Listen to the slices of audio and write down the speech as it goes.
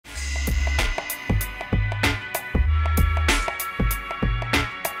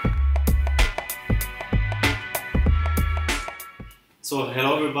So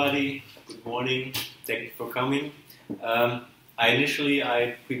hello everybody, good morning, thank you for coming.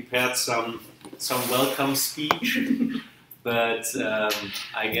 I prepared some welcome speech, but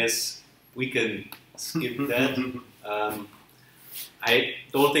I guess we can skip that. I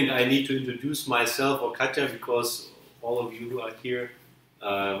don't think I need to introduce myself or Katja because all of you who are here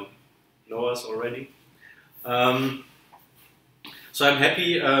know us already. So I'm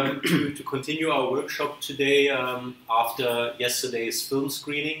happy to continue our workshop today after yesterday's film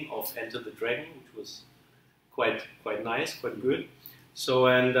screening of Enter the Dragon, which was quite nice, quite good. So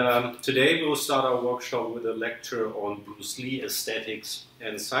today we will start our workshop with a lecture on Bruce Lee, Aesthetics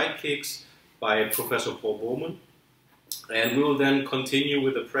and Sidekicks by Professor Paul Bowman. And we will then continue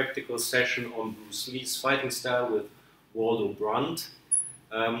with a practical session on Bruce Lee's fighting style with Waldo Brandt,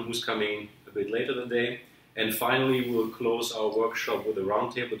 who's coming a bit later today. And finally, we will close our workshop with a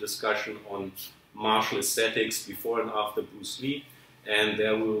roundtable discussion on martial aesthetics before and after Bruce Lee. And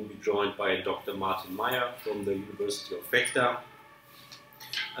there we will be joined by Dr. Martin Meyer from the University of Vechta.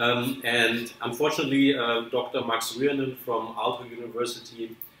 And unfortunately, Dr. Max Riernen from Aalto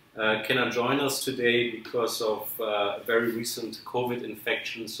University cannot join us today because of a very recent COVID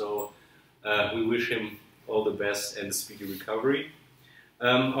infection. So we wish him all the best and a speedy recovery.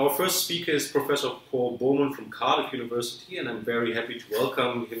 Our first speaker is Professor Paul Bowman from Cardiff University, and I'm very happy to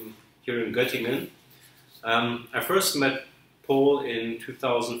welcome him here in Göttingen. I first met Paul in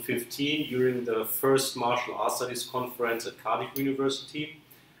 2015 during the first Martial Arts Studies conference at Cardiff University.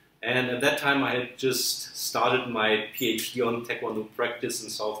 And at that time I had just started my PhD on Taekwondo practice in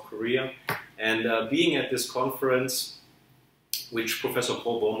South Korea. And being at this conference, which Professor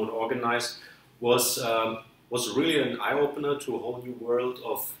Paul Bowman organized, was really an eye-opener to a whole new world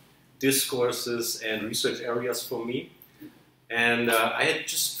of discourses and research areas for me. And I had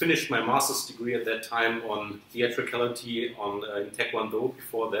just finished my master's degree at that time on theatricality in Taekwondo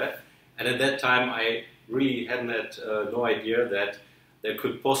before that. And at that time I really had no idea that there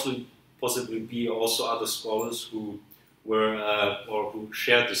could possibly be also other scholars who were or who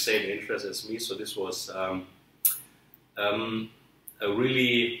shared the same interest as me. So this was a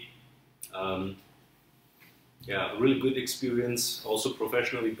really really good experience, also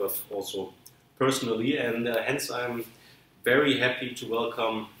professionally, but also personally, and hence I'm very happy to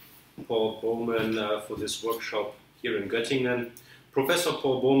welcome Paul Bowman for this workshop here in Göttingen. Professor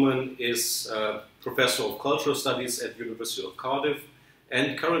Paul Bowman is Professor of Cultural Studies at the University of Cardiff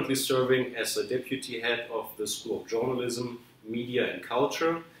and currently serving as a Deputy Head of the School of Journalism, Media and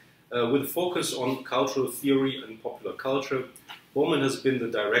Culture, with a focus on cultural theory and popular culture. Bowman has been the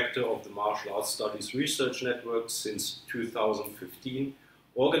director of the Martial Arts Studies Research Network since 2015,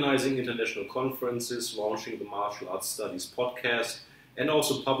 organizing international conferences, launching the Martial Arts Studies podcast, and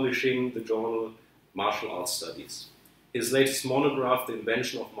also publishing the journal Martial Arts Studies. His latest monograph, The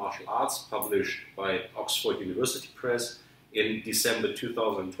Invention of Martial Arts, published by Oxford University Press in December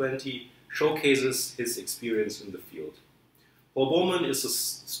 2020, showcases his experience in the field. Paul Bowman is a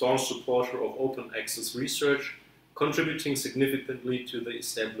staunch supporter of open access research, contributing significantly to the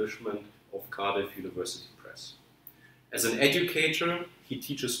establishment of Cardiff University Press. As an educator, he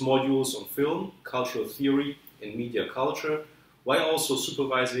teaches modules on film, cultural theory, and media culture, while also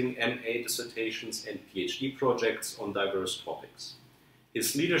supervising MA dissertations and PhD projects on diverse topics.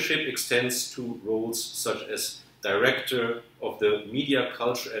 His leadership extends to roles such as Director of the Media,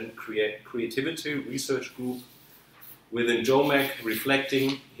 Culture and Creativity Research Group within JOMAC,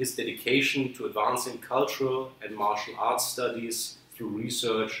 reflecting his dedication to advancing cultural and martial arts studies through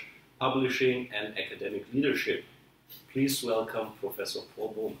research, publishing, and academic leadership. Please welcome Professor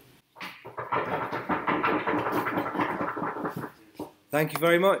Paul Bowman. Thank you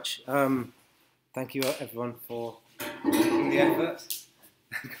very much. Thank you everyone for making the effort.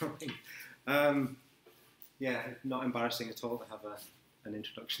 Yeah, not embarrassing at all to have an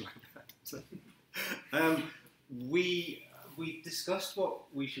introduction like that. We discussed what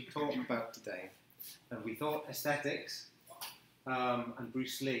we should talk about today, and we thought aesthetics and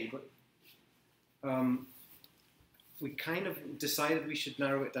Bruce Lee, but we kind of decided we should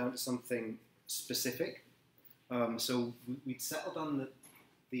narrow it down to something specific. So we'd settled on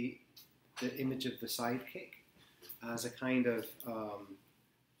the image of the sidekick as a kind of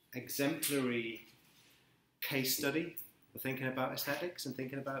exemplary case study for thinking about aesthetics and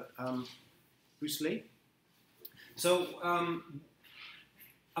thinking about Bruce Lee. So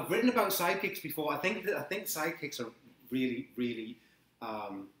I've written about sidekicks before. I think sidekicks are really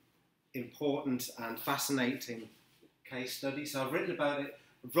important and fascinating case studies. So I've written about it.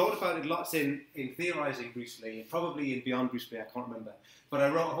 I wrote about it lots in theorizing Bruce Lee, and probably in Beyond Bruce Lee, I can't remember. But I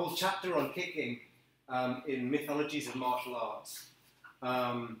wrote a whole chapter on kicking in Mythologies of Martial Arts.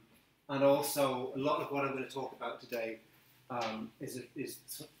 And also, a lot of what I'm going to talk about today is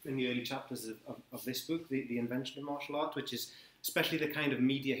in the early chapters of this book, The Invention of Martial Art, which is especially the kind of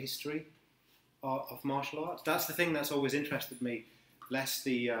media history of martial art. That's the thing that's always interested me, less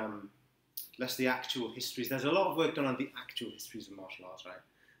the actual histories. There's a lot of work done on the actual histories of martial arts, right?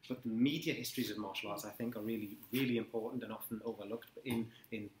 But the media histories of martial arts, I think, are really, really important and often overlooked in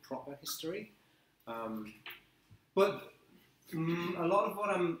proper history. But a lot of what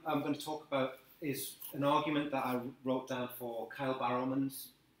I'm going to talk about is an argument that I wrote down for Kyle Barrowman's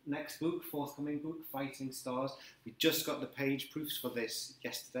next book, forthcoming book, Fighting Stars. We just got the page proofs for this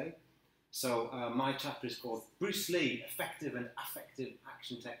yesterday. So my chapter is called Bruce Lee, Effective and Affective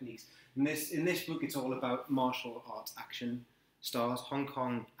Action Techniques. In this book, it's all about martial arts action stars, Hong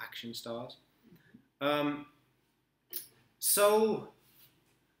Kong action stars. So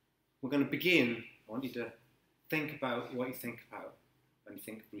we're going to begin. I want you to think about what you think about when you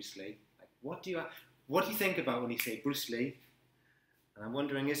think of Bruce Lee. Like, what do you think about when you say Bruce Lee? And I'm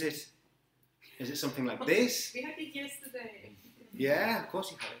wondering, is it something like this? We had it yesterday. Yeah, of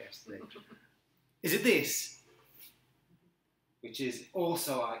course you had it yesterday. Is it this? Which is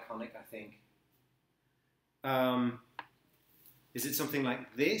also iconic, I think. Is it something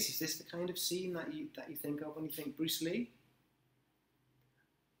like this? Is this the kind of scene that you think of when you think Bruce Lee?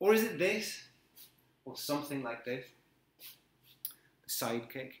 Or is it this? Or something like this? The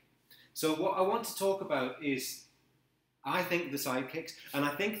sidekick. So what I want to talk about is, I think, the sidekicks, and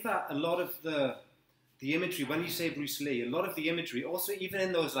I think that a lot of the imagery, when you say Bruce Lee, a lot of the imagery, also even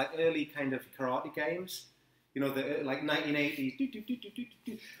in those like early kind of karate games, you know, the like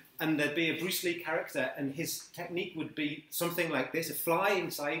 1980s, and there'd be a Bruce Lee character, and his technique would be something like this, a flying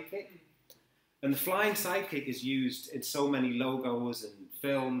sidekick. And the flying sidekick is used in so many logos and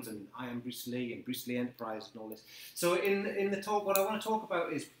films, and I Am Bruce Lee and Bruce Lee Enterprise and all this. So in the talk, what I want to talk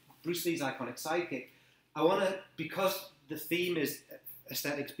about is Bruce Lee's iconic sidekick. I want to, because the theme is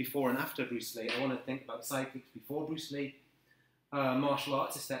aesthetics before and after Bruce Lee, I want to think about sidekicks before Bruce Lee, martial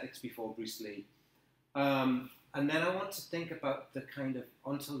arts aesthetics before Bruce Lee. And then I want to think about the kind of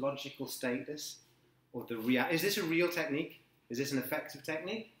ontological status, or is this a real technique? Is this an effective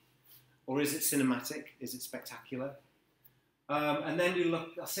technique? Or is it cinematic? Is it spectacular? And then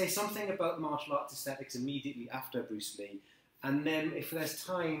I'll say something about martial arts aesthetics immediately after Bruce Lee. And then if there's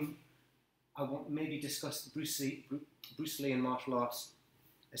time, I want maybe discuss Bruce Lee and martial arts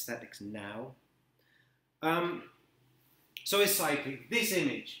aesthetics now. So his sidekick, this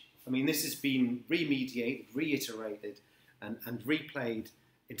image, I mean, this has been remediated, reiterated, and replayed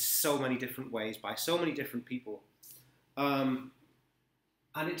in so many different ways by so many different people.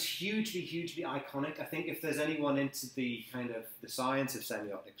 And it's hugely, hugely iconic. I think if there's anyone into the kind of the science of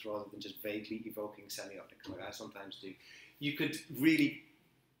semiotics rather than just vaguely evoking semiotics, like I sometimes do, you could really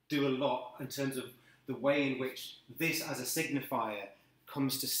do a lot in terms of the way in which this as a signifier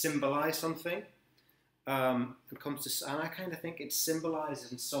comes to symbolize something. And I kind of think it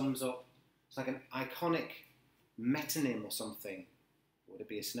symbolizes and sums up, it's like an iconic metonym or something. Would it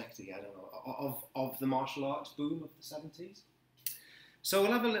be a synecdoche? I don't know. Of the martial arts boom of the 70s. So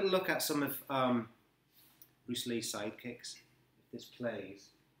we'll have a little look at some of Bruce Lee's sidekicks, if this plays.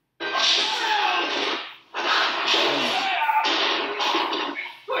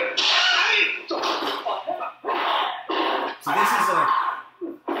 So this is a...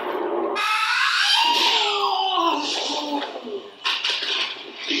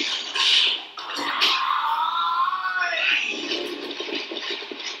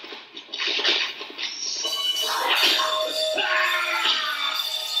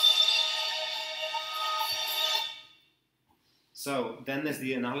 So then there's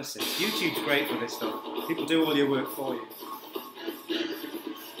the analysis. YouTube's great for this stuff. People do all your work for you.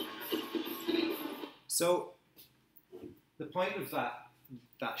 So the point of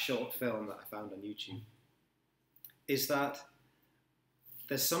that short film that I found on YouTube is that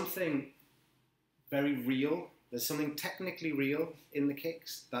there's something very real, there's something technically real in the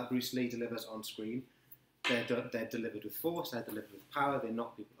kicks that Bruce Lee delivers on screen. They're delivered with force, they're delivered with power, they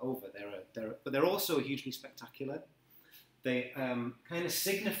knock people over, but they're also hugely spectacular. They kind of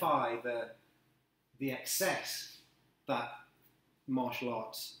signify the excess that martial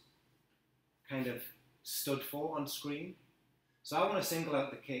arts kind of stood for on screen. So I want to single out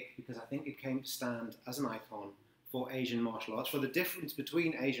the kick because I think it came to stand as an icon for Asian martial arts, for the difference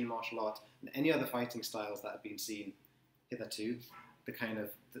between Asian martial arts and any other fighting styles that have been seen hitherto. The kind of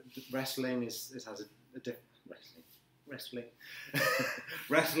the wrestling has a different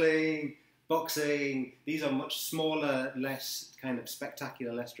wrestling, boxing. These are much smaller, less kind of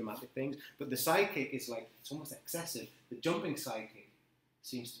spectacular, less dramatic things. But the sidekick is like, it's almost excessive. The jumping sidekick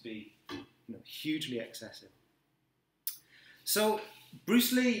seems to be hugely excessive. So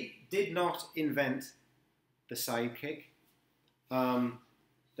Bruce Lee did not invent the sidekick.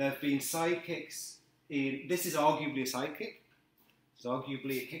 There have been sidekicks this is arguably a sidekick. It's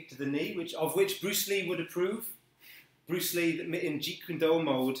arguably a kick to the knee, of which Bruce Lee would approve. Bruce Lee in Jeet Kune Do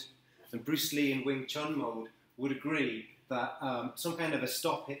mode and Bruce Lee in Wing Chun mode would agree that some kind of a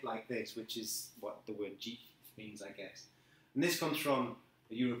stop hit like this, which is what the word Jeet means, I guess. And this comes from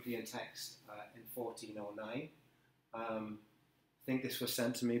a European text in 1409. I think this was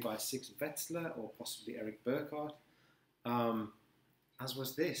sent to me by Six Wetzler or possibly Eric Burkhardt, as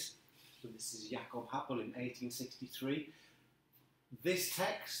was this. So this is Jakob Happel in 1863. This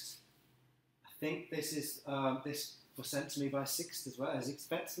text, I think this was sent to me by Six as well, as Six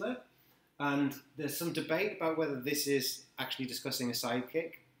Wetzler. And there's some debate about whether this is actually discussing a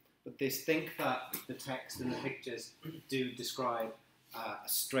sidekick, but they think that the text and the pictures do describe a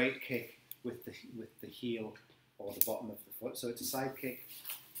straight kick with the heel or the bottom of the foot, so it's a sidekick.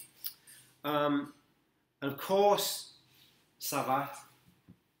 And of course, Savate,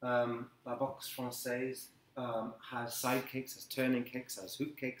 La Boxe Française, has sidekicks, has turning kicks, has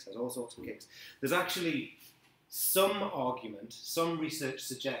hook kicks, has all sorts of kicks. There's actually some argument, some research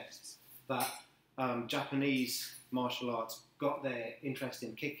suggests that Japanese martial arts got their interest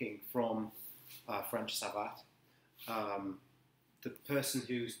in kicking from French Savate. The person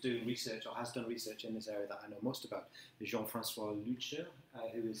who's doing research or has done research in this area that I know most about is Jean-Francois Lucher,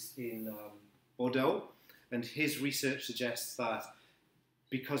 who is in Bordeaux, and his research suggests that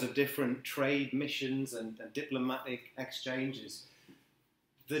because of different trade missions and diplomatic exchanges,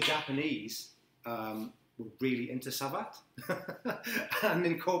 the Japanese were really into Savate and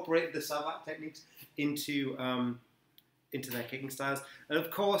incorporated the Savate techniques into their kicking styles. And of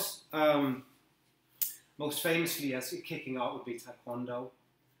course, most famously as kicking art would be Taekwondo,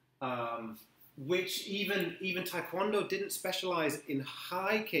 which even Taekwondo didn't specialize in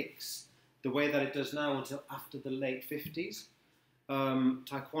high kicks the way that it does now until after the late 50s.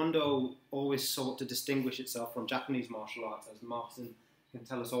 Taekwondo always sought to distinguish itself from Japanese martial arts, as Martin can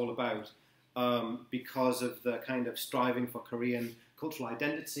tell us all about, because of the kind of striving for Korean cultural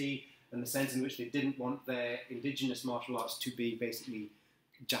identity and the sense in which they didn't want their indigenous martial arts to be basically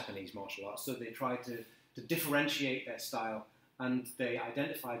Japanese martial arts. So they tried to differentiate their style, and they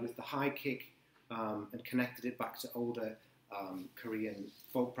identified with the high kick and connected it back to older Korean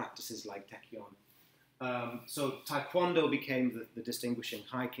folk practices like Taekyon. So Taekwondo became the distinguishing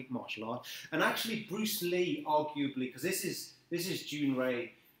high kick martial art, and actually Bruce Lee, arguably, because this is Jun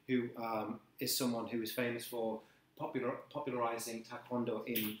Rei, who is someone who is famous for popularizing Taekwondo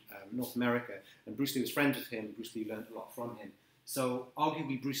in North America, and Bruce Lee was friends with him. Bruce Lee learned a lot from him. So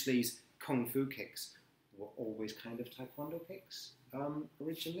arguably Bruce Lee's kung fu kicks were always kind of Taekwondo kicks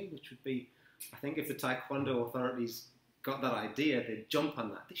originally, which would be, I think if the Taekwondo authorities got that idea, they'd jump on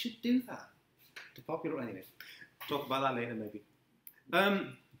that. They should do that to popularize. Anyway, talk about that later maybe.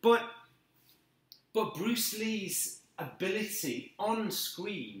 But Bruce Lee's ability on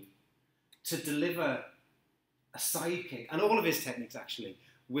screen to deliver a sidekick, and all of his techniques actually,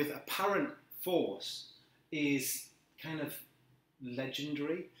 with apparent force is kind of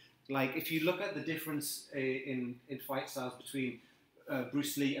legendary. Like, if you look at the difference in fight styles between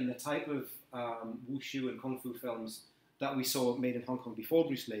Bruce Lee and the type of wushu and kung fu films that we saw made in Hong Kong before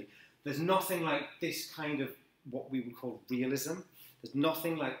Bruce Lee, there's nothing like this kind of what we would call realism. There's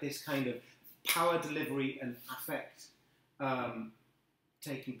nothing like this kind of power delivery and affect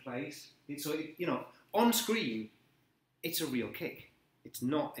taking place. On screen, it's a real kick. It's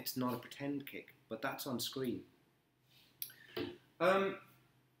not a pretend kick, but that's on screen.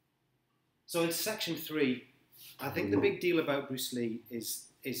 So in section 3, I think the big deal about Bruce Lee is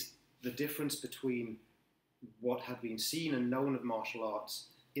the difference between what had been seen and known of martial arts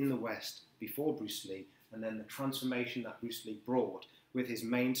in the West before Bruce Lee, and then the transformation that Bruce Lee brought with his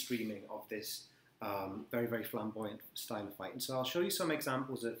mainstreaming of this very, very flamboyant style of fight. And so I'll show you some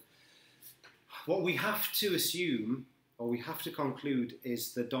examples of what we have to assume, or we have to conclude,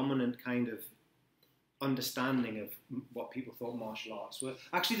 is the dominant kind of understanding of what people thought martial arts were.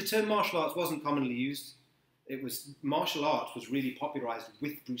 Actually, the term martial arts wasn't commonly used. Martial arts was really popularized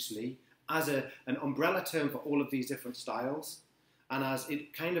with Bruce Lee as an umbrella term for all of these different styles, and as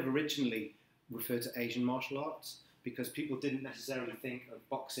it kind of originally referred to Asian martial arts, because people didn't necessarily think of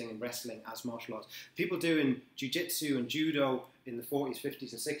boxing and wrestling as martial arts. People doing jiu-jitsu and judo in the 40s,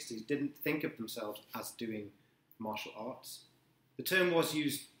 50s and 60s didn't think of themselves as doing martial arts. The term was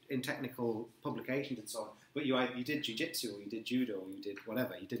used in technical publications and so on, but you did jiu-jitsu or you did judo or you did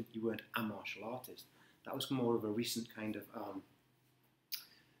whatever. You weren't a martial artist. That was more of a recent kind of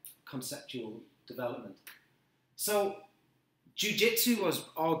conceptual development. So jiu-jitsu was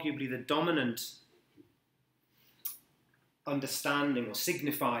arguably the dominant understanding or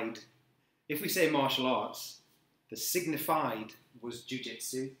signified. If we say martial arts, the signified was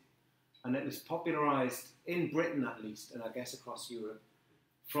jiu-jitsu, and it was popularized in Britain at least, and I guess across Europe,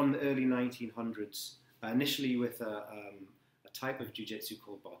 from the early 1900s, initially with a type of jiu-jitsu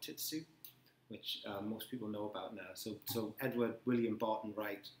called bartitsu, which most people know about now. So Edward William Barton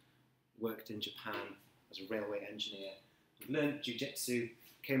Wright worked in Japan as a railway engineer, learned jiu-jitsu,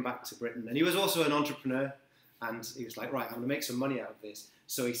 came back to Britain, and he was also an entrepreneur, and he was like, right, I'm going to make some money out of this.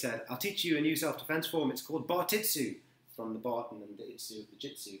 So he said, I'll teach you a new self-defense form, it's called bartitsu, from the Barton and the itsu of the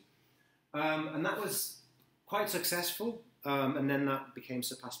jitsu. And that was quite successful, and then that became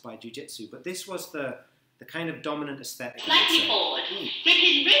surpassed by jiu-jitsu. But this was the kind of dominant aesthetic. Slightly forward, grip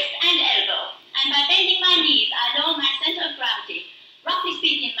his wrist and elbow, and by bending my knees, I lower my center of gravity, roughly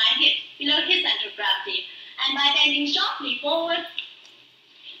speaking my hip below his center of gravity, and by bending sharply forward,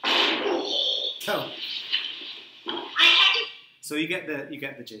 so you get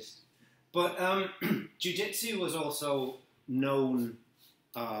the gist. But jiu-jitsu was also known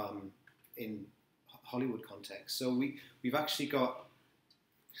in Hollywood context. So we've actually got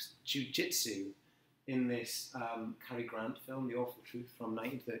jiu-jitsu in this Cary Grant film, The Awful Truth, from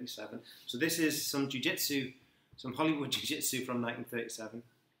 1937. So this is some jiu-jitsu, some Hollywood jiu-jitsu from 1937.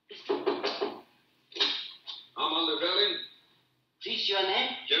 I'm on the building. Please, your name?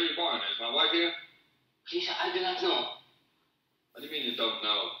 Jerry Bourne, is my wife here? Please, I do not know. What do you mean you don't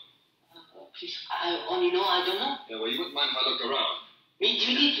know? Please, I only know I don't know. Yeah, well, you wouldn't mind if I looked around. Me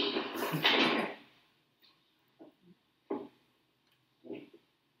jiu-jitsu.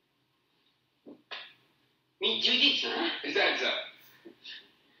 Me jiu-jitsu, huh? Is that so?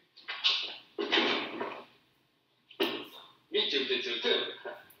 Me jiu-jitsu too.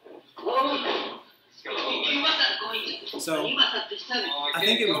 Oh, you must have going to. So you must have disturbed. Oh, I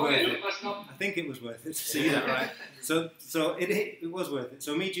think it was go worth in. it. You must not. I think it was worth it to see that, right? So it was worth it.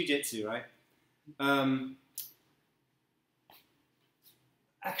 So me jiu-jitsu, right?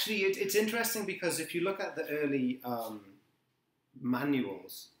 Actually, it's interesting because if you look at the early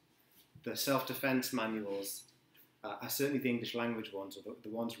manuals, the self-defense manuals, certainly the English language ones, or the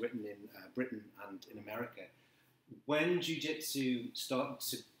ones written in Britain and in America, when jiu-jitsu started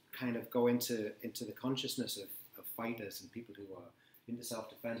to kind of go into the consciousness of fighters and people who are into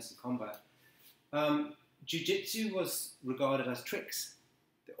self-defense and combat, jiu-jitsu was regarded as tricks.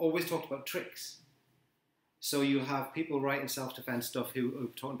 They always talked about tricks. So you'll have people writing self-defense stuff who are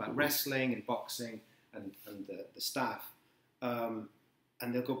talking about wrestling and boxing and the staff. And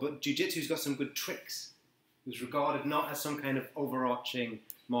they'll go, but jiu-jitsu's got some good tricks. It was regarded not as some kind of overarching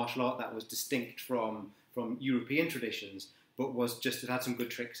martial art that was distinct from European traditions, but was just, it had some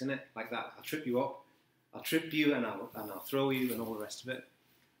good tricks in it, like that. I'll trip you up, I'll trip you, and I'll throw you, and all the rest of it.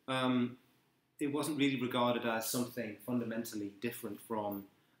 It wasn't really regarded as something fundamentally different from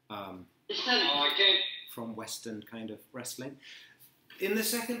Western kind of wrestling. In the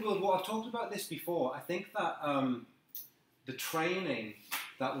Second World War, I've talked about this before, I think that the training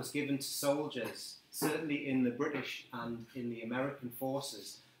that was given to soldiers, certainly in the British and in the American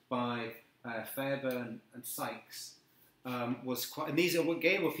forces, by Fairbairn and Sykes, was quite, and these were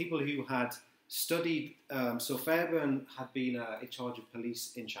people who had studied, so Fairbairn had been in charge of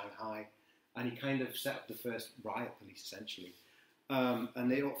police in Shanghai, and he kind of set up the first riot police, essentially. And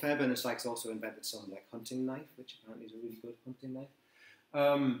Fairbairn and Sykes also invented some like hunting knife, which apparently is a really good hunting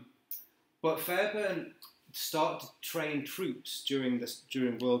knife. But Fairbairn started to train troops during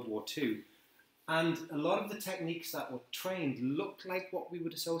World War II, and a lot of the techniques that were trained looked like what we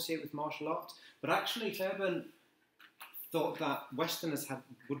would associate with martial arts, but actually Fairbairn thought that Westerners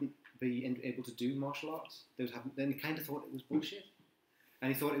wouldn't be able to do martial arts. Then he kind of thought it was bullshit,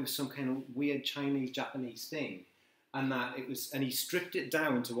 and he thought it was some kind of weird Chinese, Japanese thing. And that it was, and he stripped it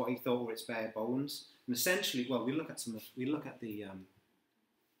down to what he thought were its bare bones. And essentially, well, we look at the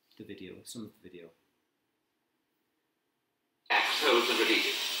video, some of the video. Axles and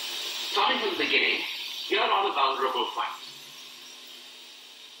releases. Starting from the beginning, here are the vulnerable points.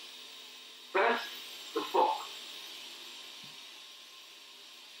 First, the fork.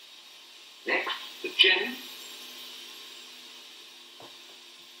 Next, the chin.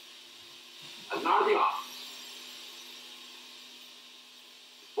 And now the arm.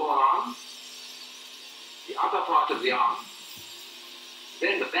 Forearm, the upper part of the arm,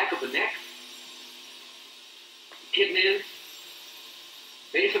 then the back of the neck, the kidneys,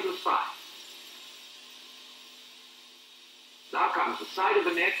 base of the spine. Now comes the side of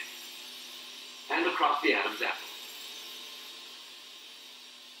the neck and across the Adam's apple.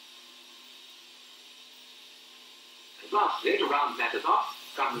 Lastly, to round matters off,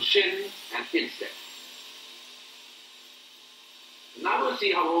 come the shin and instep. Now we'll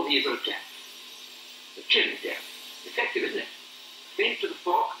see how all these are attacked. The chin step. Effective, isn't it? Feint to the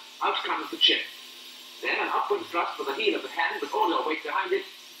fork, out comes the chin. Then an upward thrust with the heel of the hand with all your weight behind it,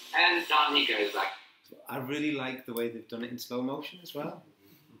 and down he goes like. I really like the way they've done it in slow motion as well.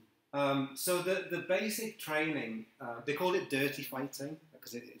 So the basic training, they call it dirty fighting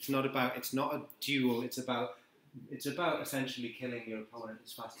because it's not a duel. It's about essentially killing your opponent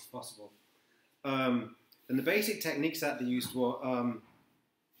as fast as possible. And the basic techniques that they used were a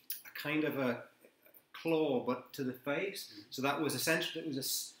kind of a claw, but to the face. So that was essentially, it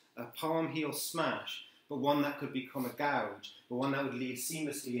was a palm heel smash, but one that could become a gouge, but one that would lead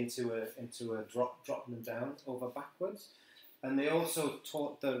seamlessly into a dropping them down over backwards. And they also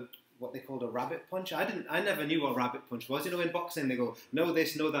taught what they called a rabbit punch. I never knew what rabbit punch was. You know, in boxing they go, no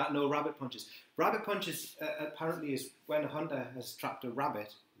this, no that, no rabbit punches. Rabbit punches apparently is when a hunter has trapped a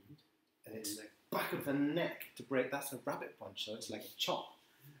rabbit, and it's the back of the neck to break. That's a rabbit punch. So it's like a chop.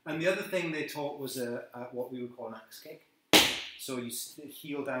 And the other thing they taught was what we would call an axe kick. So you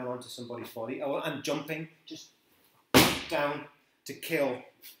heel down onto somebody's body, and jumping just down to kill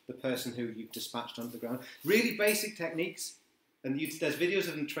the person who you've dispatched onto the ground. Really basic techniques. And there's videos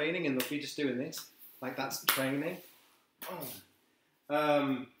of them training, and they'll be just doing this. Like, that's training.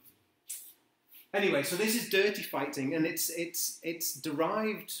 Anyway, so this is dirty fighting, and it's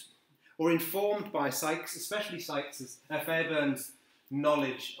derived or informed by Sykes, especially Sykes' Fairbairn's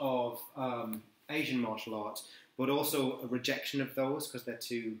knowledge of Asian martial arts, but also a rejection of those because they're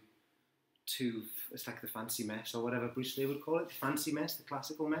too. It's like the fancy mess or whatever Bruce Lee would call it, the fancy mess, the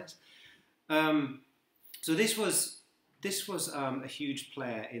classical mess. So this was a huge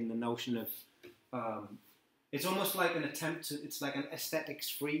player in the notion of. It's almost like an attempt to. It's like an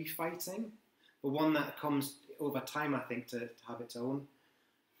aesthetics-free fighting, but one that comes over time, I think, to have its own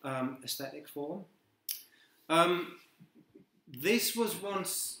aesthetic form. This was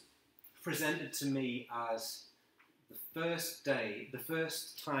once presented to me as the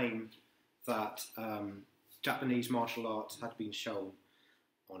first time that Japanese martial arts had been shown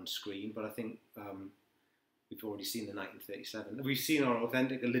on screen, but I think we've already seen the 1937. We've seen our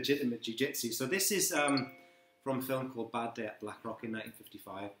authentic, legitimate jiu-jitsu. So this is from a film called Bad Day at Black Rock in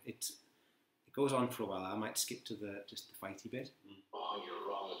 1955. It goes on for a while. I might skip to just the fighty bit. Oh, you're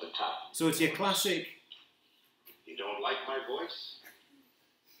wrong at the top. So it's your classic. You don't like my voice?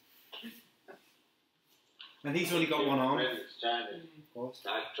 And he's only got one arm. Of course.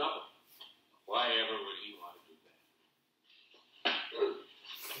 Start trouble. Why ever would he want to do that?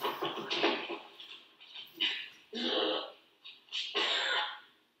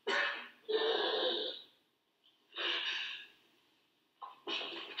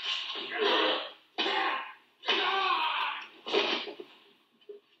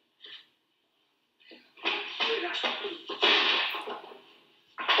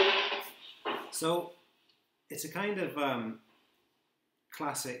 So it's a kind of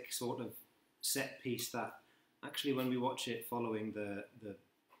classic sort of set piece that actually, when we watch it following the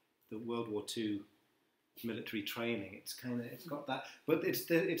World War II military training, it's got that, but it's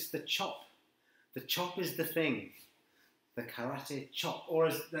the chop. The chop is the thing. The karate chop, or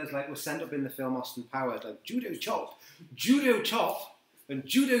as there's like was sent up in the film Austin Powers, like judo chop, and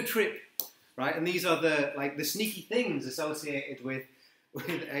judo trip, right? And these are the sneaky things associated with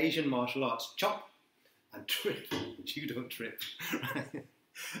Asian martial arts: chop and trip, judo trip.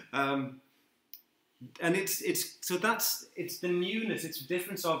 Right? And it's the newness, it's the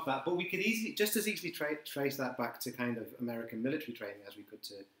difference of that. But we could just as easily trace that back to kind of American military training as we could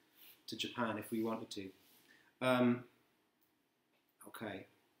to Japan if we wanted to. Okay.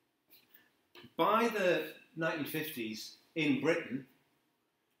 By the 1950s in Britain,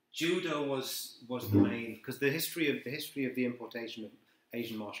 judo was the main, because the history of the importation of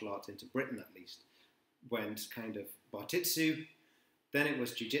Asian martial arts into Britain, at least, went kind of Bartitsu, then it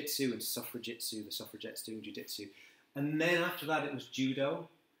was jiu-jitsu and suffragitsu, the suffragettes doing jiu-jitsu, and then after that it was judo.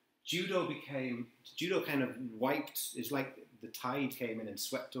 Judo kind of wiped, it's like the tide came in and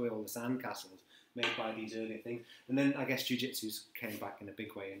swept away all the sandcastles made by these earlier things, and then I guess jiu-jitsu came back in a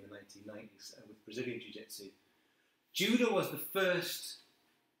big way in the 1990s with Brazilian jiu-jitsu. Judo was the first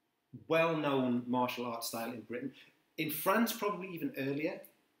well-known martial arts style in Britain. In France, probably even earlier.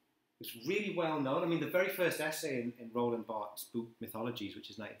 It's really well known. I mean, the very first essay in Roland Barthes' book Mythologies,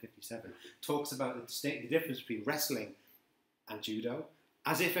 which is 1957, talks about the difference between wrestling and judo,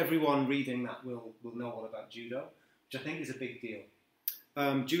 as if everyone reading that will know all about judo, which I think is a big deal.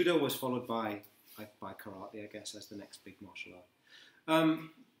 Judo was followed by karate, I guess, as the next big martial art.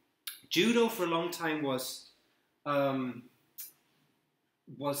 Judo for a long time was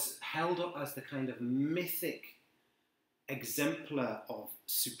was held up as the kind of mythic exemplar of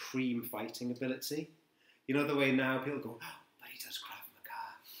supreme fighting ability. You know the way now people go, oh, but he does Krav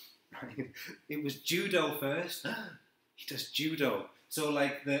Maga. Right? It was judo first. He does judo. So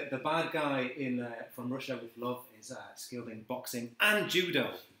like the bad guy in From Russia with Love is skilled in boxing and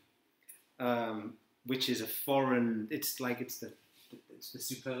judo, which is a foreign. It's the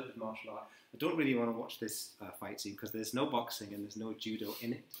superlative martial art. I don't really want to watch this fight scene because there's no boxing and there's no judo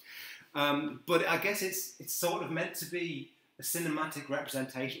in it. But I guess it's sort of meant to be a cinematic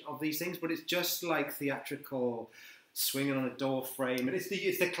representation of these things, but it's just like theatrical swinging on a door frame. And it's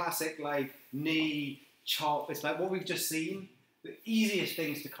the classic like knee chop. It's like what we've just seen. The easiest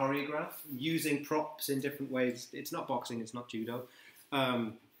things to choreograph, using props in different ways. It's not boxing, it's not judo.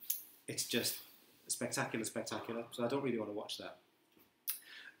 It's just spectacular. So I don't really want to watch that.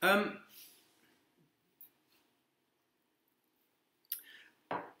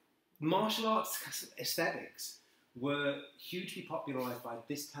 Martial arts aesthetics were hugely popularised by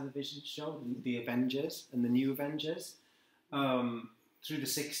this television show, The Avengers and the New Avengers, through the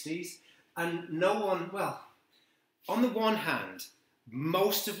 60s. And no one, well, on the one hand,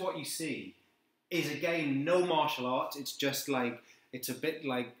 most of what you see is, again, no martial arts. It's just like, it's a bit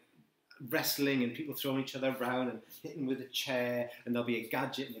like wrestling and people throwing each other around and hitting with a chair, and there'll be a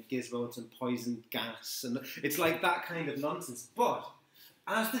gadget and a gizmo and some poison gas. And it's like that kind of nonsense. But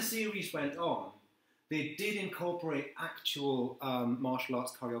as the series went on, they did incorporate actual martial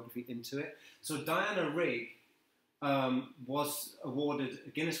arts choreography into it. So Diana Rigg was awarded a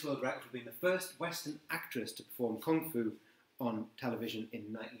Guinness World Record for being the first Western actress to perform Kung Fu on television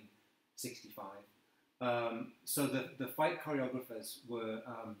in 1965. So the fight choreographers were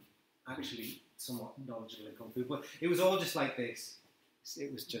actually somewhat knowledgeable in Kung Fu, but it was all just like this.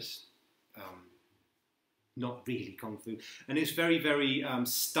 It was just not really Kung Fu. And it's very, very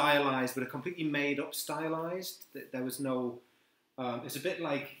stylized, but a completely made up stylized. There was no... it's a bit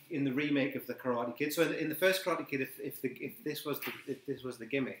like in the remake of the Karate Kid. So in the first Karate Kid, if this was the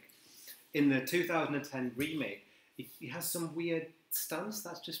gimmick, in the 2010 remake, he has some weird stance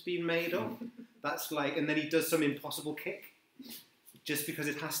that's just been made up. That's like, and then he does some impossible kick, just because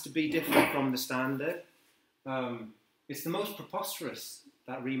it has to be different from the standard. It's the most preposterous,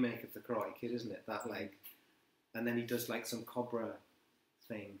 that remake of the Karate Kid, isn't it? That like, and then he does like some cobra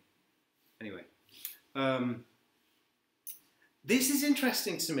thing. Anyway. This is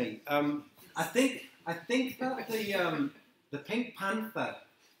interesting to me. I think that the Pink Panther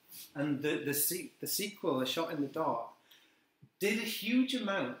and the sequel, A Shot in the Dark, did a huge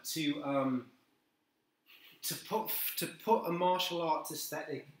amount to put a martial arts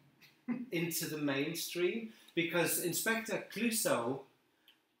aesthetic into the mainstream, because Inspector Clouseau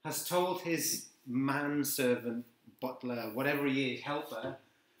has told his manservant, butler, whatever he is, helper,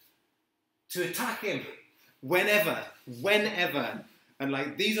 to attack him whenever, and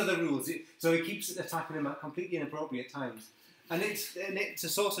like these are the rules. So he keeps attacking him at completely inappropriate times, and it's a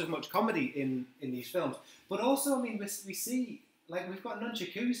source of much comedy in these films. But also, I mean, we see, like, we've got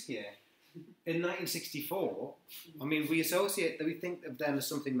nunchakus here in 1964. I mean, we associate that, we think of them as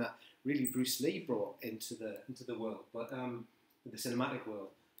something that really Bruce Lee brought into the world, but the cinematic world.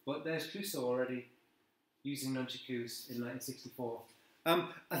 But there's Clouseau already using nunchakus in 1964. And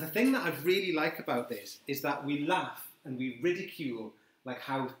the thing that I really like about this is that we laugh and we ridicule like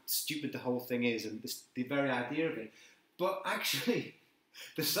how stupid the whole thing is and the very idea of it. But actually,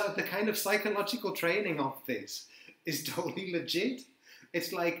 the kind of psychological training of this is totally legit.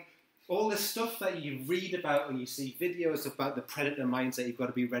 It's like all the stuff that you read about when you see videos about the predator mindset. You've got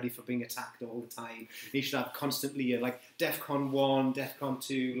to be ready for being attacked all the time. You should have constantly like DEFCON 1, DEFCON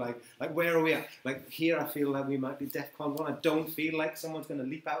 2, like where are we at? Like here I feel like we might be DEFCON 1. I don't feel like someone's going to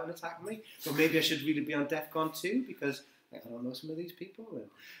leap out and attack me. So maybe I should really be on DEFCON 2 because like, I don't know some of these people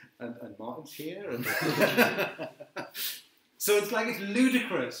and Martin's here. And so it's like, it's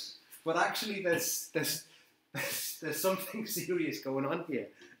ludicrous, but actually there's something serious going on here.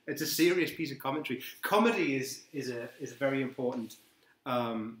 It's a serious piece of commentary. Comedy is a very important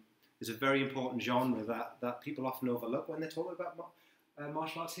genre that people often overlook when they're talking about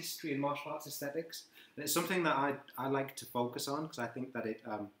martial arts history and martial arts aesthetics. And it's something that I like to focus on because I think that it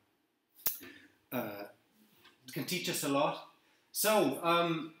can teach us a lot. So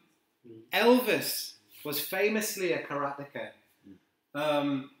Elvis was famously a karateka.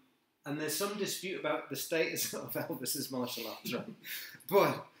 And there's some dispute about the status of Elvis's martial arts, right?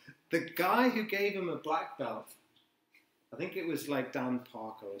 But the guy who gave him a black belt, I think it was like Dan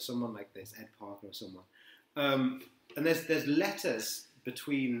Parker or someone like this, Ed Parker or someone. And there's letters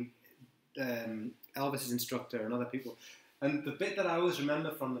between Elvis's instructor and other people. And the bit that I always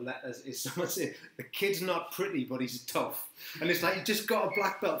remember from the letters is someone saying, the kid's not pretty, but he's tough. And it's like, he just got a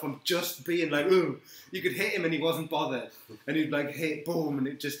black belt from just being like, ooh, you could hit him and he wasn't bothered. And he'd like hit, boom, and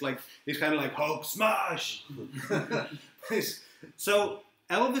it just like, he's kind of like, hug, smash. So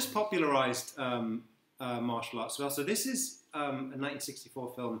Elvis popularized martial arts as well. So this is a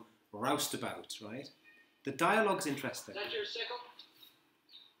 1964 film, Roustabout, right? The dialogue's interesting. Is that your sickle?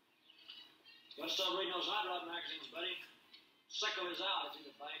 Gotta stop reading those hot rod magazines, buddy. Sickle is out. It's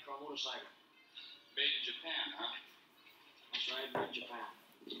either bike or a motorcycle. Made in Japan, huh? That's right, made in Japan.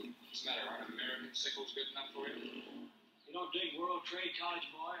 What's the matter? Aren't American sickles good enough for you? You don't dig World Trade, college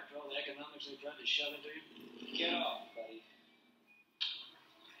boy, after all the economics they tried to shove into you? Get off, buddy.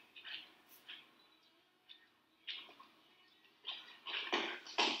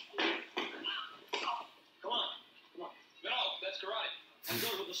 Come on. No, that's karate. I'm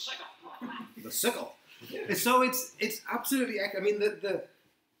good with the sickle. The sickle. So it's absolutely. I mean, the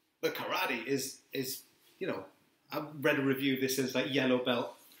karate is you know, I've read a review. This is like yellow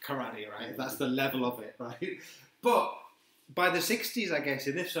belt karate, right? That's the level of it, right? But by the 60s, I guess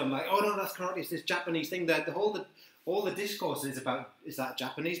in this film, like, oh no, that's karate. It's this Japanese thing that all the discourse is about. Is that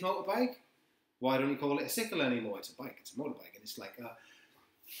Japanese motorbike? Why don't you call it a sickle anymore? It's a bike. It's a motorbike, and it's like.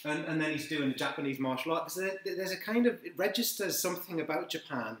 And then he's doing the Japanese martial art. There's a kind of, it registers something about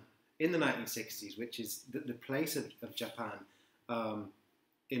Japan in the 1960s, which is the place of Japan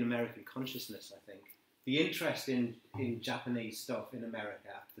in American consciousness, I think. The interest in Japanese stuff in America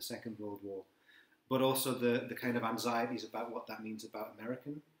after the Second World War, but also the kind of anxieties about what that means about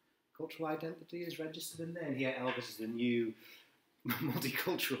American cultural identity is registered in there. And here Elvis is the new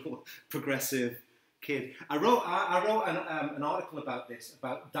multicultural, progressive kid. I wrote an article about this,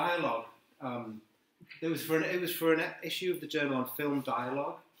 about dialogue. It was for an issue of the journal on film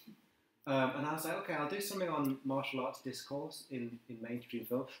dialogue, and I was like, okay, I'll do something on martial arts discourse in mainstream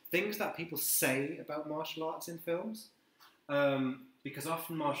film. Things that people say about martial arts in films, because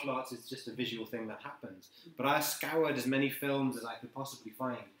often martial arts is just a visual thing that happens. But I scoured as many films as I could possibly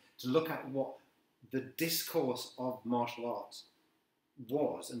find to look at what the discourse of martial arts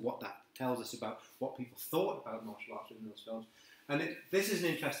was and what that tells us about what people thought about martial arts in those films. And this is an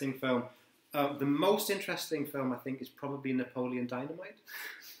interesting film. The most interesting film, I think, is probably Napoleon Dynamite.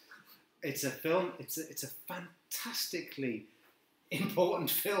 It's a film. It's a fantastically important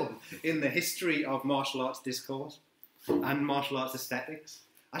film in the history of martial arts discourse and martial arts aesthetics.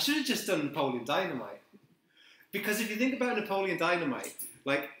 I should have just done Napoleon Dynamite, because if you think about Napoleon Dynamite,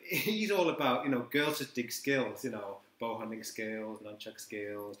 like, he's all about, you know, girls just dig skills, you know, bow hunting skills, nunchuck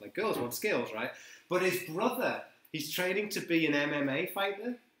skills. Like, girls want skills, right? But his brother, he's training to be an MMA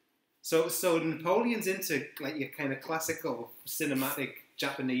fighter. So Napoleon's into like your kind of classical cinematic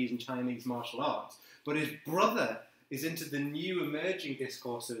Japanese and Chinese martial arts, but his brother is into the new emerging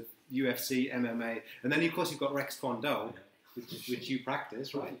discourse of UFC, MMA, and then of course you've got Rex Kwon Do, which you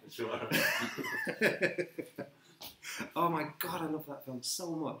practice, right? Sure. Oh my God, I love that film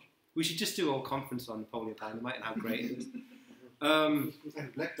so much. We should just do a whole conference on Napoleon Dynamite and how great it is. And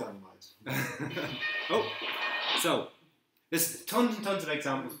Black Dynamite. Oh, so there's tons and tons of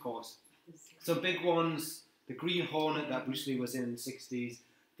examples, of course. Some big ones: the Green Hornet that Bruce Lee was in the 60s,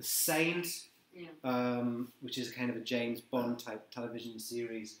 the Saint, which is kind of a James Bond type television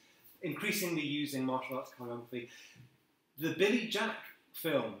series, increasingly using martial arts choreography. The Billy Jack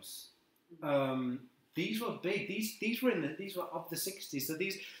films. These were big. These were of the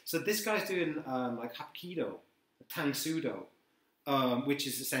 60s. So this guy's doing like Hapkido, Tang Sudo, which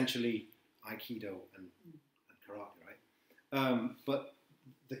is essentially Aikido and karate, right? But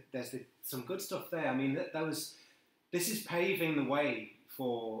there's some good stuff there. I mean, this is paving the way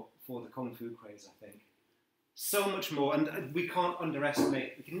for the kung fu craze, I think. So much more, and we can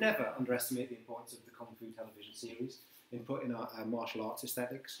never underestimate the importance of the kung fu television series in putting our martial arts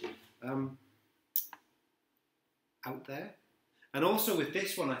aesthetics out there. And also with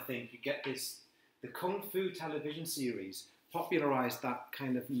this one, I think you get the kung fu television series popularized that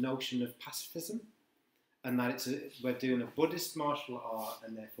kind of notion of pacifism, and that we're doing a Buddhist martial art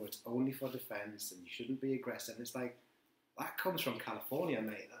and therefore it's only for defense and you shouldn't be aggressive. And it's like, that comes from California,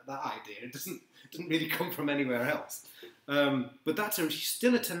 mate, that idea. It doesn't really come from anywhere else. But that's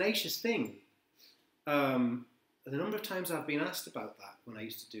still a tenacious thing. The number of times I've been asked about that when I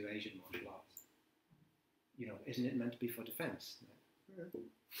used to do Asian martial arts. You know, isn't it meant to be for defense?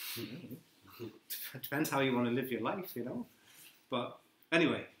 Depends how you want to live your life, you know. But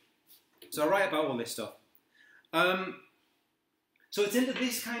anyway, so I write about all this stuff. So it's into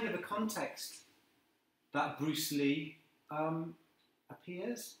this kind of a context that Bruce Lee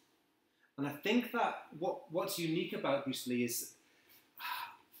appears. And I think that what's unique about Bruce Lee is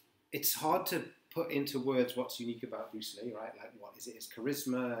it's hard to put into words what's unique about Bruce Lee, right? Like, what is it? His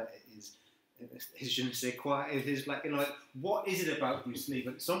charisma, his je ne sais quoi, his, like, you know, like, what is it about Bruce Lee?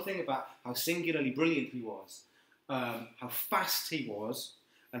 But something about how singularly brilliant he was, how fast he was,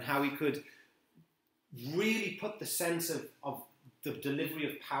 and how he could really put the sense of the delivery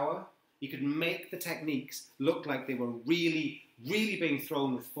of power. He could make the techniques look like they were really, really being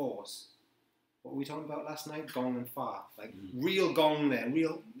thrown with force. What were we talking about last night? Gong and fa. Like, real gong there,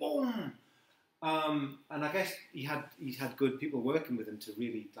 real boom. And I guess he had good people working with him to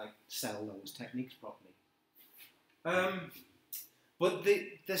really, like, sell those techniques properly. But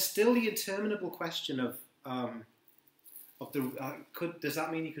there's still the interminable question of does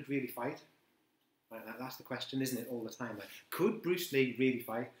that mean he could really fight? Right, that's the question, isn't it, all the time? Like, could Bruce Lee really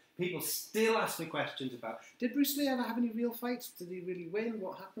fight? People still ask me questions about, did Bruce Lee ever have any real fights? Did he really win?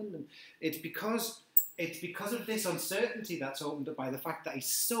 What happened? And it's because of this uncertainty that's opened up by the fact that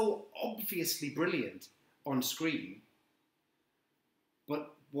he's so obviously brilliant on screen.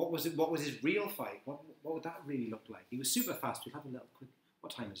 But what was his real fight? What would that really look like? He was super fast. We'll have a little quick.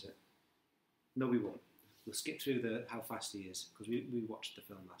 What time is it? No, we won't. We'll skip through how fast he is because we watched the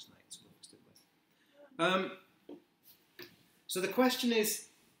film last night. So we'll stick with. So the question is.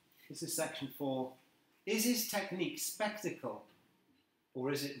 This is section 4. Is his technique spectacle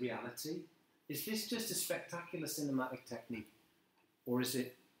or is it reality? Is this just a spectacular cinematic technique or is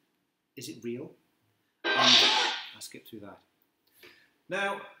it real? I'll skip through that.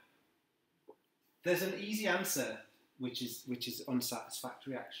 Now, there's an easy answer which is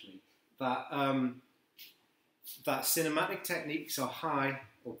unsatisfactory actually. That cinematic techniques are high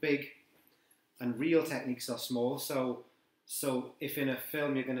or big and real techniques are small. So if in a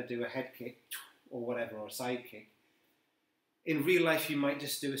film you're going to do a head kick or whatever, or a side kick, in real life you might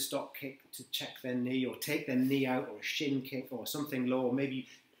just do a stop kick to check their knee or take their knee out, or a shin kick or something low. Or maybe,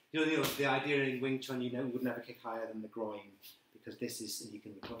 you know the idea in Wing Chun, you would never kick higher than the groin because you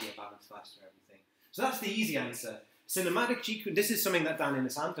can recover your balance faster, everything. So that's the easy answer. Cinematic Jeet Kune Do, this is something that Dan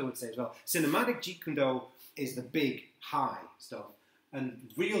Inosanto would say as well. Cinematic Jeet Kune Do is the big, high stuff.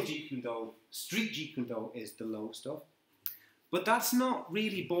 And real Jeet Kune Do, street Jeet Kune Do is the low stuff. But that's not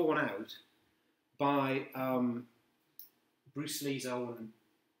really borne out by Bruce Lee's own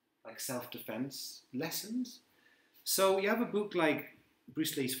like self-defense lessons. So you have a book like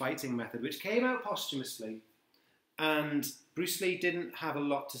Bruce Lee's Fighting Method, which came out posthumously, and Bruce Lee didn't have a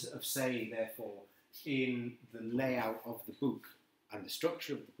lot of say, therefore, in the layout of the book and the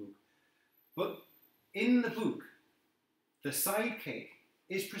structure of the book. But in the book, the sidekick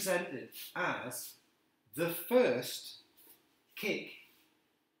is presented as the first kick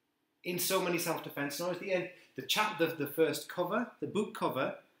in so many self-defense stories. The end, the first cover, the book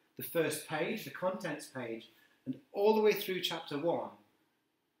cover, the first page, the contents page, and all the way through chapter 1,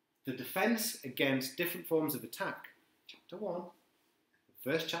 the defense against different forms of attack. Chapter 1,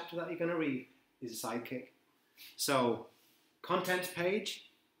 the first chapter that you're going to read is a sidekick. So, contents page,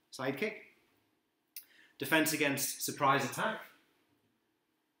 sidekick. Defense against surprise attack,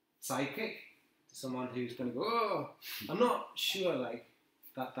 sidekick. Someone who's going to go, oh, I'm not sure like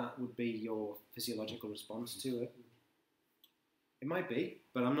that would be your physiological response to it. It might be,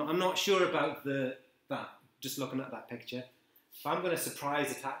 but I'm not sure about that. Just looking at that picture, if I'm going to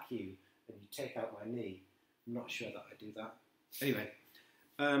surprise attack you and you take out my knee, I'm not sure that I do that. Anyway,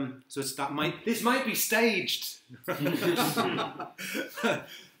 so this might be staged.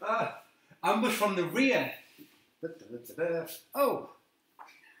 Ambush from the rear. Oh,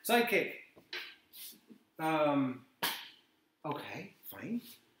 sidekick. Okay, fine.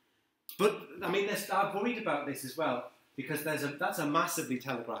 But, I mean, I've worried about this as well, because that's a massively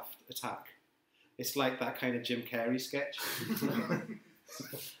telegraphed attack. It's like that kind of Jim Carrey sketch.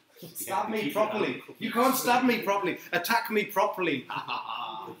 Stab me properly. You can't stab me properly. Attack me properly.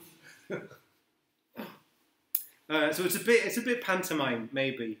 So it's a bit pantomime,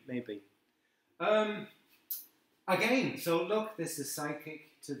 maybe. Again, so look, this is sidekick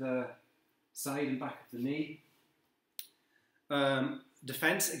to the side and back of the knee.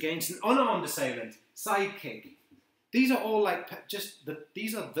 Defense against an unarmed assailant. Side kick. These are all like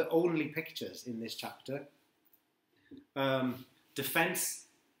these are the only pictures in this chapter. Defense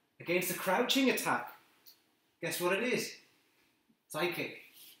against a crouching attack. Guess what it is? Side kick.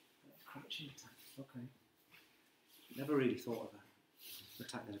 Crouching attack. Okay. Never really thought of an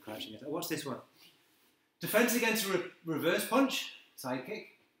attack as a crouching attack. What's this one? Defense against a reverse punch. Side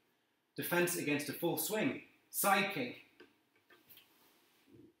kick. Defense against a full swing. Side kick.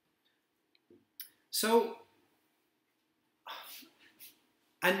 So,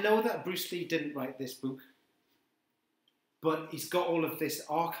 I know that Bruce Lee didn't write this book, but he's got all of this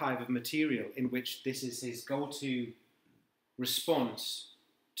archive of material in which this is his go-to response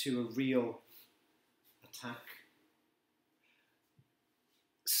to a real attack.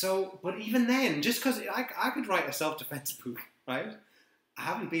 So, but even then, just because I could write a self-defense book, right? I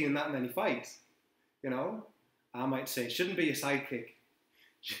haven't been in that many fights, you know? I might say it shouldn't be a sidekick.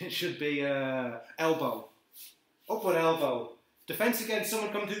 It should be a elbow. Upward elbow. Defense against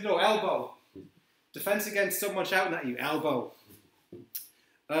someone coming through the door, elbow. Defense against someone shouting at you, elbow.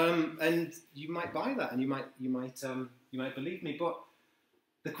 And you might buy that, and you might believe me. But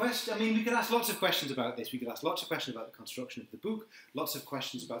the question, I mean, we could ask lots of questions about this. We could ask lots of questions about the construction of the book, lots of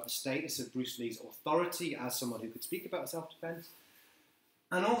questions about the status of Bruce Lee's authority as someone who could speak about self-defense.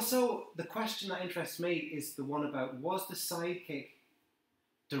 And also, the question that interests me is the one about, was the sidekick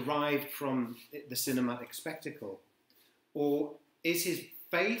derived from the cinematic spectacle? Or is his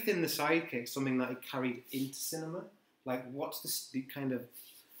faith in the sidekick something that he carried into cinema? Like, what's the kind of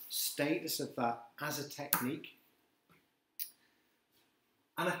status of that as a technique?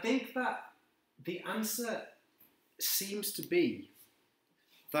 And I think that the answer seems to be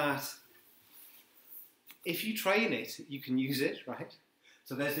that if you train it, you can use it, right?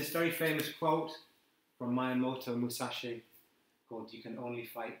 So there's this very famous quote from Miyamoto Musashi called, "You can only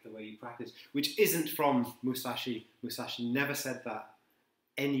fight the way you practice," which isn't from Musashi. Musashi never said that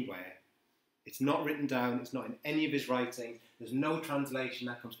anywhere. It's not written down. It's not in any of his writings. There's no translation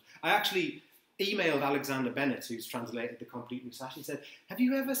that comes. I actually emailed Alexander Bennett, who's translated the complete Musashi, and said, "Have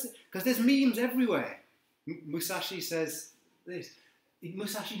you ever seen..." Because there's memes everywhere. Musashi says this.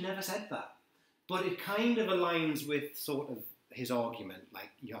 Musashi never said that. But it kind of aligns with sort of his argument, like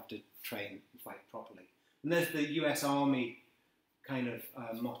you have to train and fight properly. And there's the US Army kind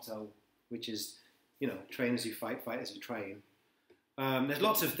of motto, which is, you know, train as you fight, fight as you train. There's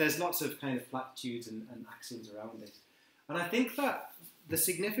lots of kind of platitudes and axioms around it. And I think that the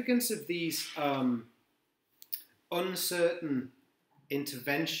significance of these uncertain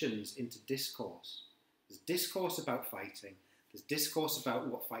interventions into discourse, there's discourse about fighting, there's discourse about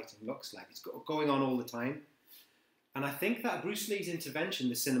what fighting looks like, it's going on all the time. And I think that Bruce Lee's intervention,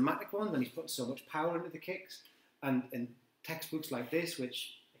 the cinematic one, when he's put so much power into the kicks, and textbooks like this,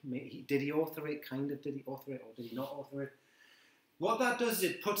 which, did he author it, kind of, did he author it, or did he not author it? What that does is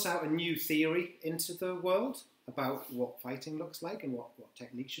it puts out a new theory into the world about what fighting looks like and what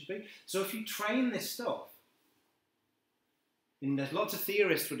technique should be. So if you train this stuff, and there's lots of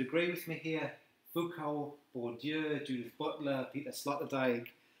theorists would agree with me here, Foucault, Bourdieu, Judith Butler, Peter Sloterdijk,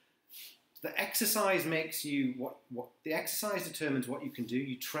 the exercise makes you, the exercise determines what you can do.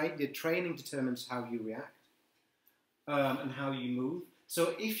 Your training determines how you react and how you move.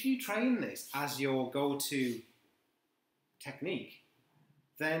 So if you train this as your go-to technique,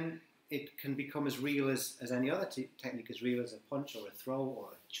 then it can become as real as any other technique, as real as a punch or a throw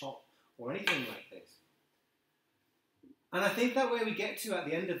or a chop or anything like this. And I think that where we get to at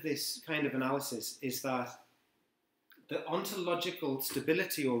the end of this kind of analysis is that the ontological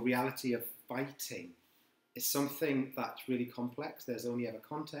stability or reality of fighting is something that's really complex. There's only ever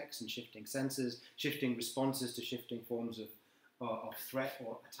context and shifting senses, shifting responses to shifting forms of threat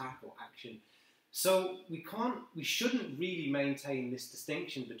or attack or action. So we shouldn't really maintain this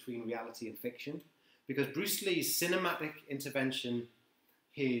distinction between reality and fiction, because Bruce Lee's cinematic intervention,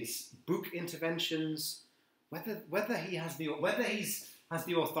 his book interventions, whether he has the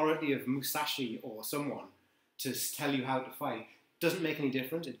authority of Musashi or someone to tell you how to fight, doesn't make any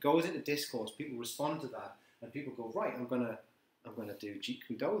difference. It goes into discourse. People respond to that, and people go, right, I'm gonna do Jeet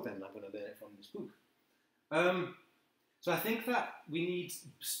Kune Do then. I'm gonna learn it from this book. So I think that we need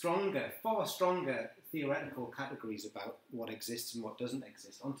far stronger theoretical categories about what exists and what doesn't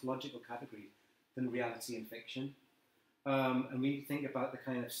exist, ontological categories, than reality and fiction. And we need to think about the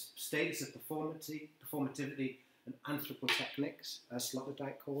kind of status of performativity and anthropotechnics, as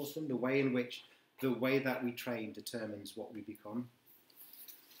Sloterdijk calls them, the way that we train determines what we become.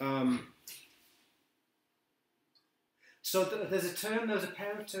 So there's a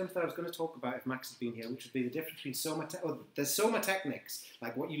pair of terms that I was going to talk about if Max had been here, which would be the difference between there's somatechnics,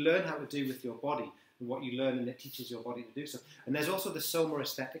 like what you learn how to do with your body, and what you learn and it teaches your body to do so. And there's also the soma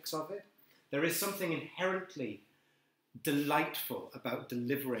aesthetics of it. There is something inherently delightful about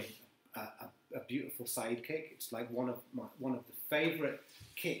delivering a beautiful sidekick. It's like one of the favourite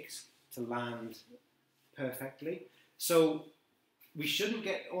kicks to land perfectly. So we shouldn't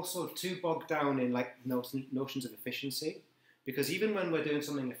get also too bogged down in like notions of efficiency, because even when we're doing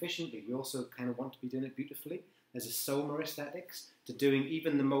something efficiently, we also kind of want to be doing it beautifully. There's a soma aesthetics to doing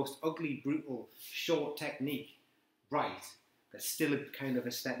even the most ugly, brutal, short technique right, there's still a kind of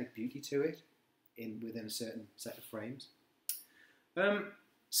aesthetic beauty to it within a certain set of frames.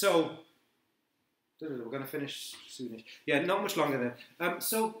 So we're going to finish soonish. Yeah, not much longer then.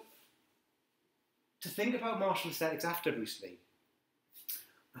 So to think about martial aesthetics after Bruce Lee,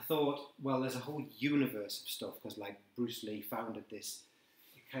 I thought, well, there's a whole universe of stuff because, like, Bruce Lee founded this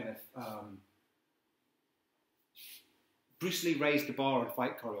kind of Bruce Lee raised the bar on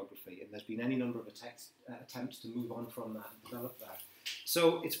fight choreography, and there's been any number of attempts to move on from that and develop that.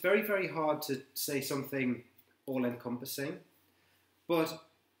 So it's very, very hard to say something all-encompassing, but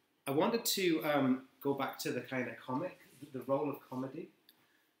I wanted to go back to the kind of comic, the role of comedy.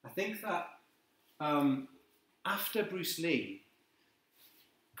 I think that after Bruce Lee,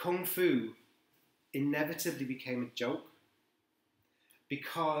 Kung Fu inevitably became a joke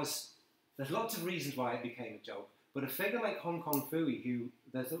because there's lots of reasons why it became a joke, but a figure like Hong Kong Phooey, who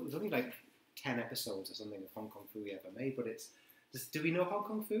there's only like 10 episodes or something of Hong Kong Phooey ever made, but do we know Hong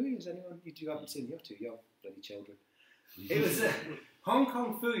Kong Phooey? Is anyone, you haven't seen, you're too young, bloody children. It was Hong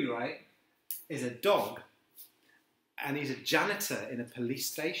Kong Phooey, right, is a dog, and he's a janitor in a police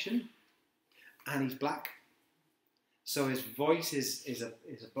station, and he's black. So his voice is a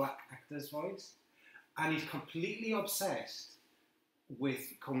black actor's voice, and he's completely obsessed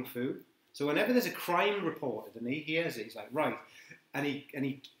with Kung Fu. So whenever there's a crime reported and he hears it, he's like, right, and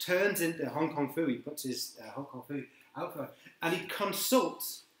he turns into Hong Kong Fu. He puts his Hong Kong Fu outfit, and he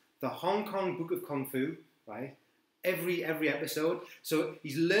consults the Hong Kong Book of Kung Fu, right? Every episode. So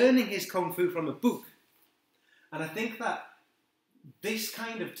he's learning his Kung Fu from a book, and I think that this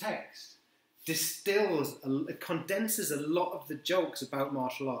kind of text condenses a lot of the jokes about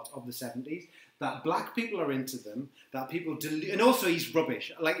martial arts of the 70s, that black people are into them, that people and also he's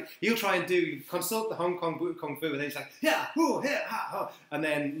rubbish. Like, he'll try and consult the Hong Kong Book of Kung Fu, and then he's like, yeah, whoo, yeah, ha, ha, and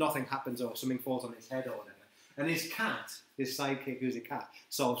then nothing happens or something falls on his head or whatever. And his cat, his sidekick, who's a cat,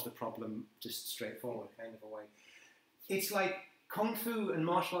 solves the problem just straightforward kind of a way. It's like Kung Fu and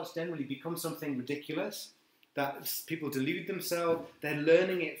martial arts generally become something ridiculous, that people delude themselves. They're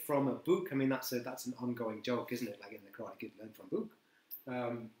learning it from a book. I mean, that's an ongoing joke, isn't it? Like in the Karate Kid, learn from a book.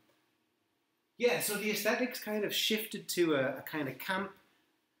 Yeah, so the aesthetics kind of shifted to a kind of camp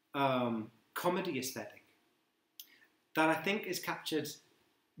comedy aesthetic that I think is captured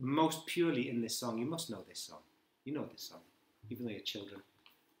most purely in this song. You must know this song. You know this song, even though you're children.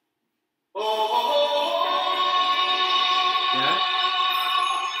 Yeah?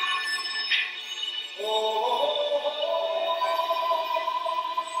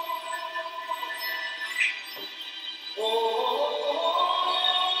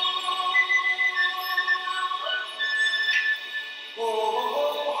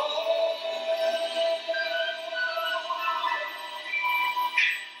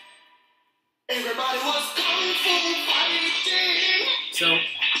 Everybody was kung fu fighting. So,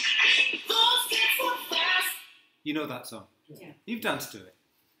 Those kids were fast. you know that song? Yeah. You've danced to it.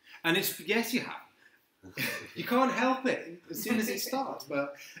 And yes, you have. You can't help it as soon as it starts.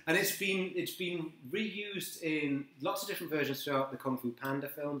 And it's been reused in lots of different versions throughout the Kung Fu Panda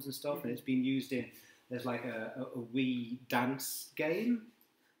films and stuff. And it's been used in, there's like a Wii dance game.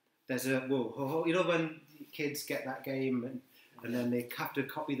 There's you know when kids get that game and then they have to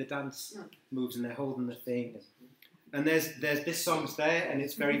copy the dance moves and they're holding the thing. And there's this song's there, and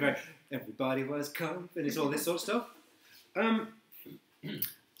it's very, very, everybody was kung, and it's all this sort of stuff.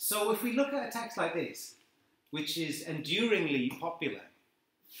 So if we look at a text like this, which is enduringly popular,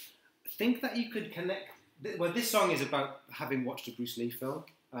 I think that you could connect, well, this song is about having watched a Bruce Lee film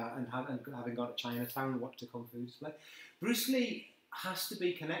and having gone to Chinatown and watched a Kung Fu display. Bruce Lee has to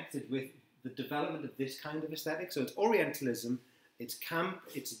be connected with the development of this kind of aesthetic. So it's Orientalism, it's camp,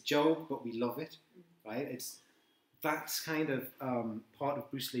 it's a joke, but we love it, right? That's kind of part of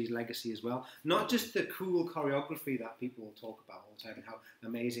Bruce Lee's legacy as well. Not just the cool choreography that people talk about all the time and how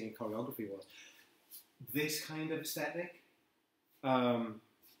amazing a choreography was. This kind of aesthetic, the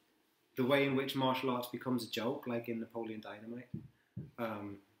way in which martial arts becomes a joke, like in Napoleon Dynamite.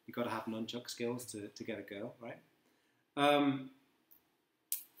 You've got to have nunchuck skills to get a girl, right?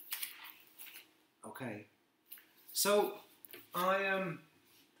 Okay, so I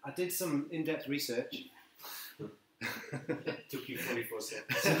did some in-depth research. Took you 44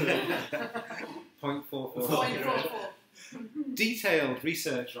 seconds. 0.44. Detailed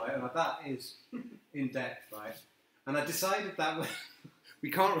research, right? And that is in-depth, right? And I decided that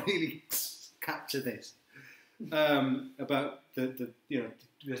we can't really capture this about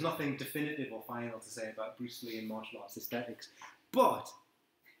there's nothing definitive or final to say about Bruce Lee and martial arts aesthetics, but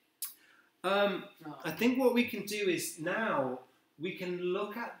I think what we can do is now we can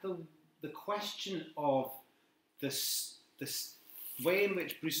look at the question of the way in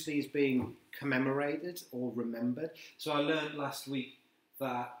which Bruce Lee is being commemorated or remembered. So I learned last week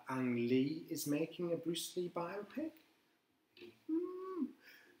that Ang Lee is making a Bruce Lee biopic.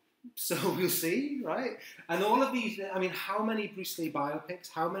 So we'll see, right? And all of these, I mean, how many Bruce Lee biopics,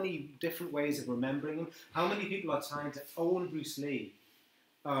 how many different ways of remembering him, how many people are trying to own Bruce Lee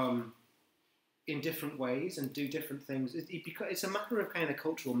in different ways and do different things. It's a matter of kind of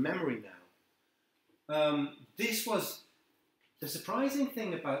cultural memory now. This was, the surprising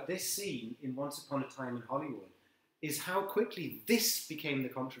thing about this scene in Once Upon a Time in Hollywood is how quickly this became the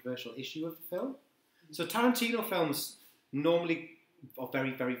controversial issue of the film. So Tarantino films normally are very,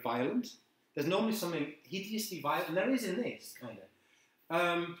 very violent. There's normally something hideously violent, and there is in this, kind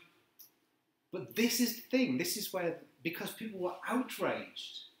of. But this is the thing. This is where, because people were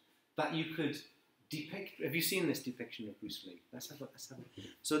outraged that you could depict. Have you seen this depiction of Bruce Lee? Let's have a.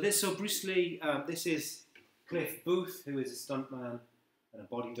 So Bruce Lee. This is Cliff Booth, who is a stuntman and a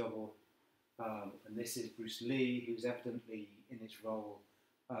body double, and this is Bruce Lee, who's evidently in his role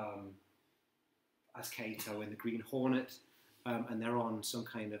as Kato in the Green Hornet. And they're on some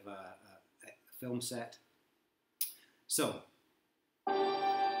kind of a film set. So,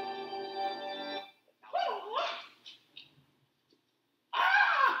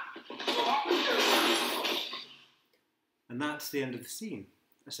 and that's the end of the scene,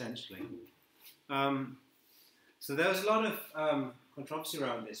 essentially. So there was a lot of controversy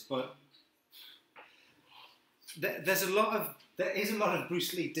around this, but there is a lot of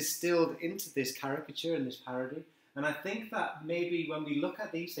Bruce Lee distilled into this caricature and this parody. And I think that maybe when we look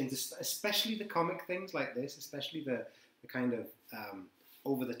at these things, especially the comic things like this, especially the kind of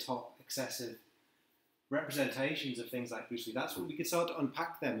over-the-top, excessive representations of things like Bruce Lee, that's when we can start to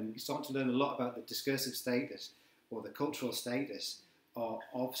unpack them, and we can start to learn a lot about the discursive status or the cultural status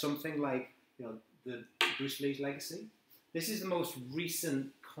of something like, you know, the Bruce Lee's legacy. This is the most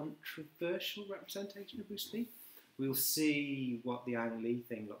recent controversial representation of Bruce Lee. We'll see what the Ang Lee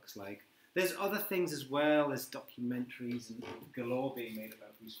thing looks like. There's other things as well. There's documentaries and galore being made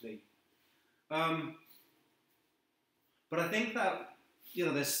about Bruce Lee. But I think that, you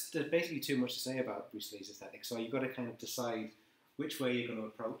know, there's basically too much to say about Bruce Lee's aesthetic. So you've got to kind of decide which way you're going to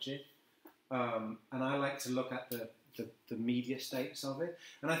approach it. And I like to look at the media status of it.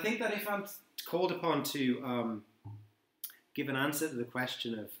 And I think that if I'm called upon to give an answer to the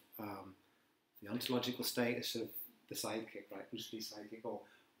question of the ontological status of the sidekick, right, Bruce Lee's sidekick, or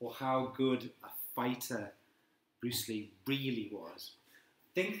how good a fighter Bruce Lee really was,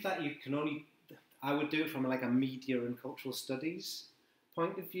 think that you can only, I would do it from like a media and cultural studies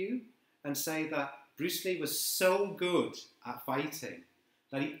point of view and say that Bruce Lee was so good at fighting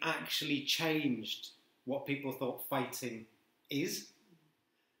that he actually changed what people thought fighting is.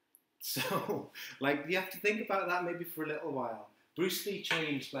 So, like, you have to think about that maybe for a little while. Bruce Lee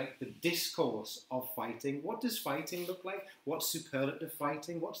changed, like, the discourse of fighting. What does fighting look like? What's superlative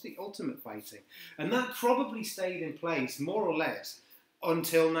fighting? What's the ultimate fighting? And that probably stayed in place, more or less,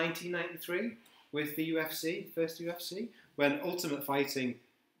 until 1993 with the UFC, first UFC, when ultimate fighting,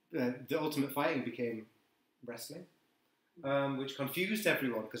 the ultimate fighting became wrestling, which confused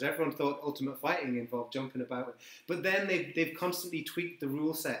everyone, because everyone thought ultimate fighting involved jumping about. But then they've constantly tweaked the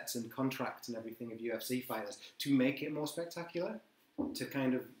rule sets and contracts and everything of UFC fighters to make it more spectacular, to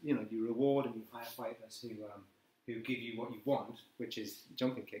kind of, you know, you reward and you hire fighters who give you what you want, which is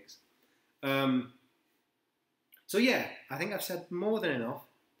jumping kicks. So yeah, I think I've said more than enough.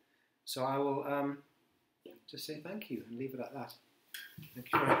 So I will just say thank you and leave it at that.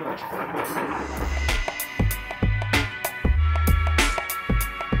 Thank you very much.